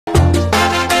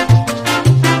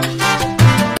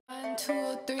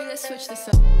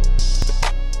sister.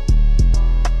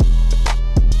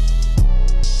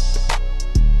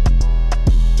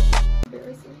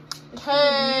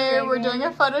 Hey, we're doing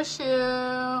a photo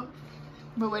shoot.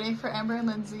 We're waiting for Amber and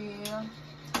Lindsay. Yes.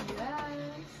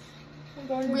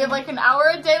 We have like an hour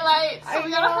of daylight, so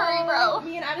we gotta hurry, bro.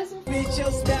 Me and Addison. Bitch,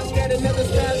 your style got another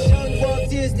style showing Walt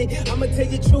Disney. I'ma tell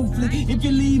you truthfully, if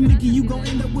you leave Mickey, you gon'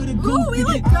 end up with a goofy. Ooh, we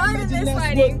look good in this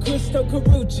lighting. Crystal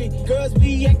Carucci. Girls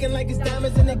be acting like it's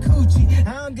diamonds in their coochie.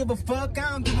 I don't give a fuck, I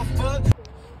don't give a fuck.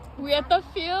 We at the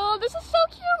field. This is so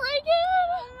cute, Reagan.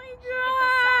 Oh my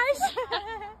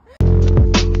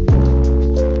gosh.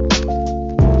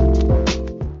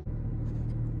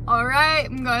 All right,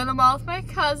 I'm going to the mall with my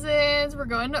cousins. We're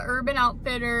going to Urban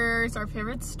Outfitters, our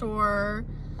favorite store.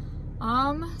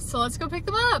 So let's go pick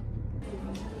them up.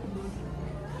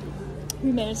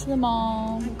 We made it to the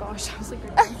mall. Oh my gosh, I was like,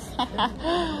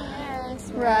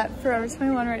 Yes, we're at Forever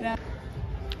 21 right now.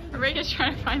 Reagan's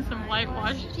trying to find some light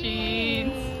wash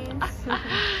jeans.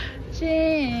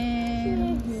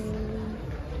 Jeans.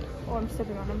 oh, I'm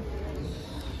stepping on them.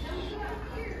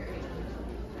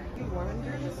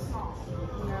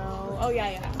 No. Oh yeah.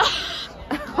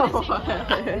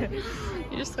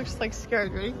 You just look like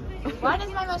scared, ready? Why does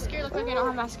my mascara look like I don't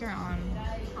have mascara on?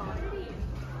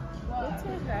 It's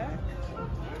okay.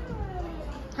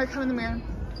 Her, come in the mirror.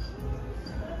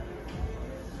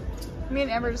 Me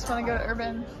and Amber just want to go to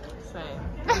Urban. Same.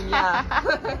 Yeah.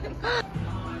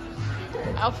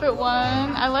 Outfit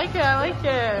one. I like it. I like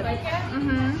it. Like it?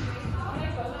 Mhm.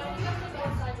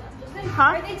 Huh?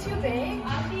 Are they too big?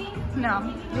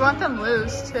 No. You want them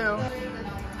loose too.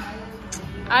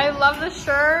 I love the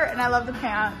shirt and I love the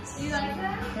pants. Do you like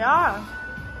that? Yeah.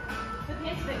 The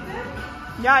pants fit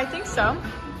good? Yeah, I think so.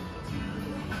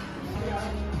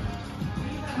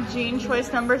 Jean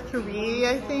choice number 3,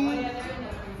 I think.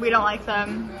 We don't like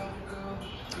them.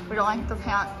 We don't like the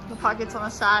pockets on the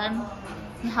side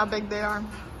and how big they are.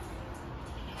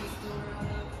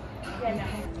 Yeah,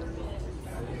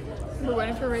 no. We're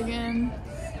waiting for Reagan.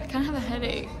 I kind of have a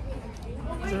headache.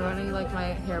 Is it running like my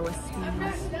hair was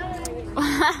squeezed?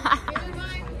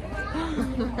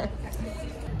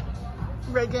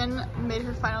 Reagan made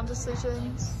her final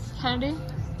decisions. Kennedy?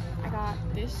 I got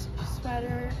this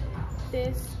sweater,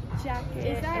 this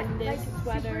jacket, and this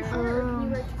sweater. short, or can you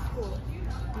wear it to school?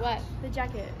 What? The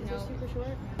jacket. Is it super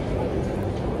short?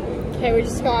 Okay, we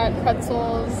just got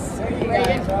pretzels.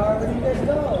 Reagan. Where do you guys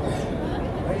go?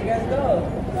 Where do you guys go?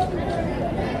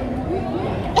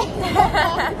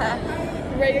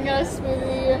 Reagan got a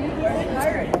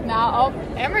smoothie. Now,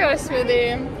 oh, Amber got a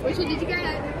smoothie. Which one did you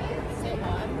get?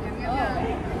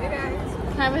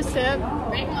 Can I have a sip?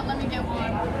 Reagan won't let me get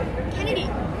one. Kennedy,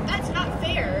 that's not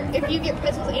fair. If you get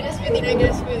pretzels and a smoothie and I get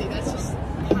a smoothie, that's just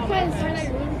how it is. Are they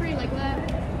gluten-free like that?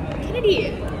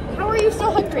 Kennedy, how are you so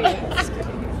hungry? I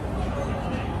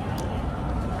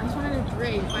just wanted a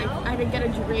drink. I had to get a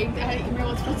drink. I had to email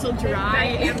what's pretzel dry.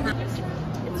 It's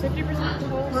 50% off the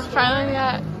whole We're finally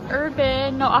at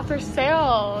Urban. No, off their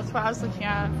sale. That's what I was looking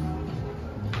at.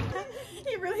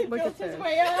 He really Look built at his this.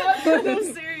 way up. No,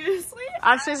 seriously.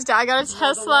 Ashley's dad got a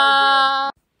Tesla.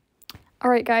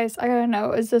 Alright guys, I gotta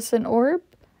know, is this an orb?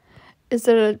 Is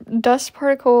it a dust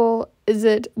particle? Is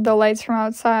it the lights from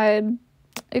outside?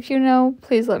 If you know,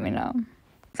 please let me know.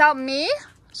 Without me?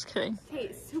 Just kidding.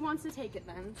 Hey, who wants to take it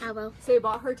then? I will. So you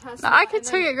bought her Tesla. No, I could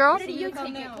take it, girl. You take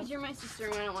it because you're my sister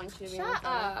and I don't want you to be. Shut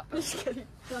up. I'm just kidding.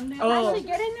 Oh. Actually,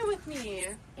 get in it with me.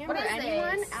 Amber, What is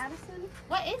anyone? this? Addison?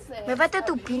 What is this? Vete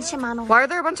tu pinche mano. Why are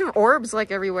there a bunch of orbs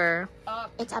like everywhere?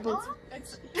 It's Abby's.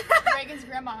 It's Reagan's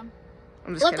grandma.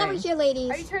 I'm just Look kidding. over here,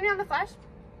 ladies. Are you turning on the flash?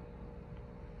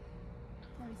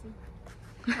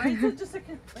 Why is it just like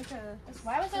a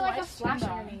why was there like a flash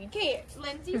underneath? Okay,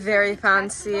 Lindsay. Very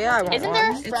fancy. I want Isn't one.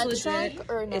 there a French truck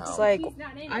or no? It's like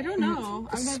I don't know.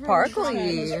 sparkly.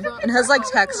 It has like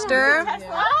texture.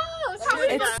 Oh,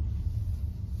 It's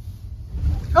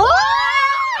oh!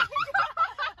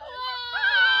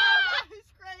 It's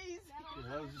crazy.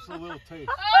 That was just a little taste.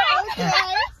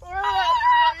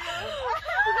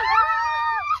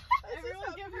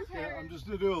 Everyone give her Yeah, I'm just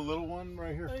gonna do a little one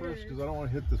right here first because I don't want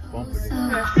to hit this bump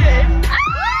again.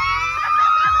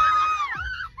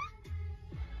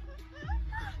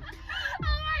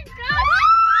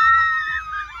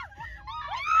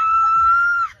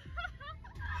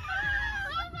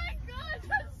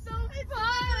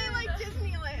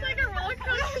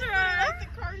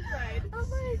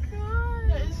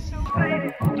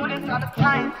 Doing it all the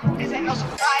time. This ain't no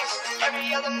surprise.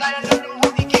 Every other night I know them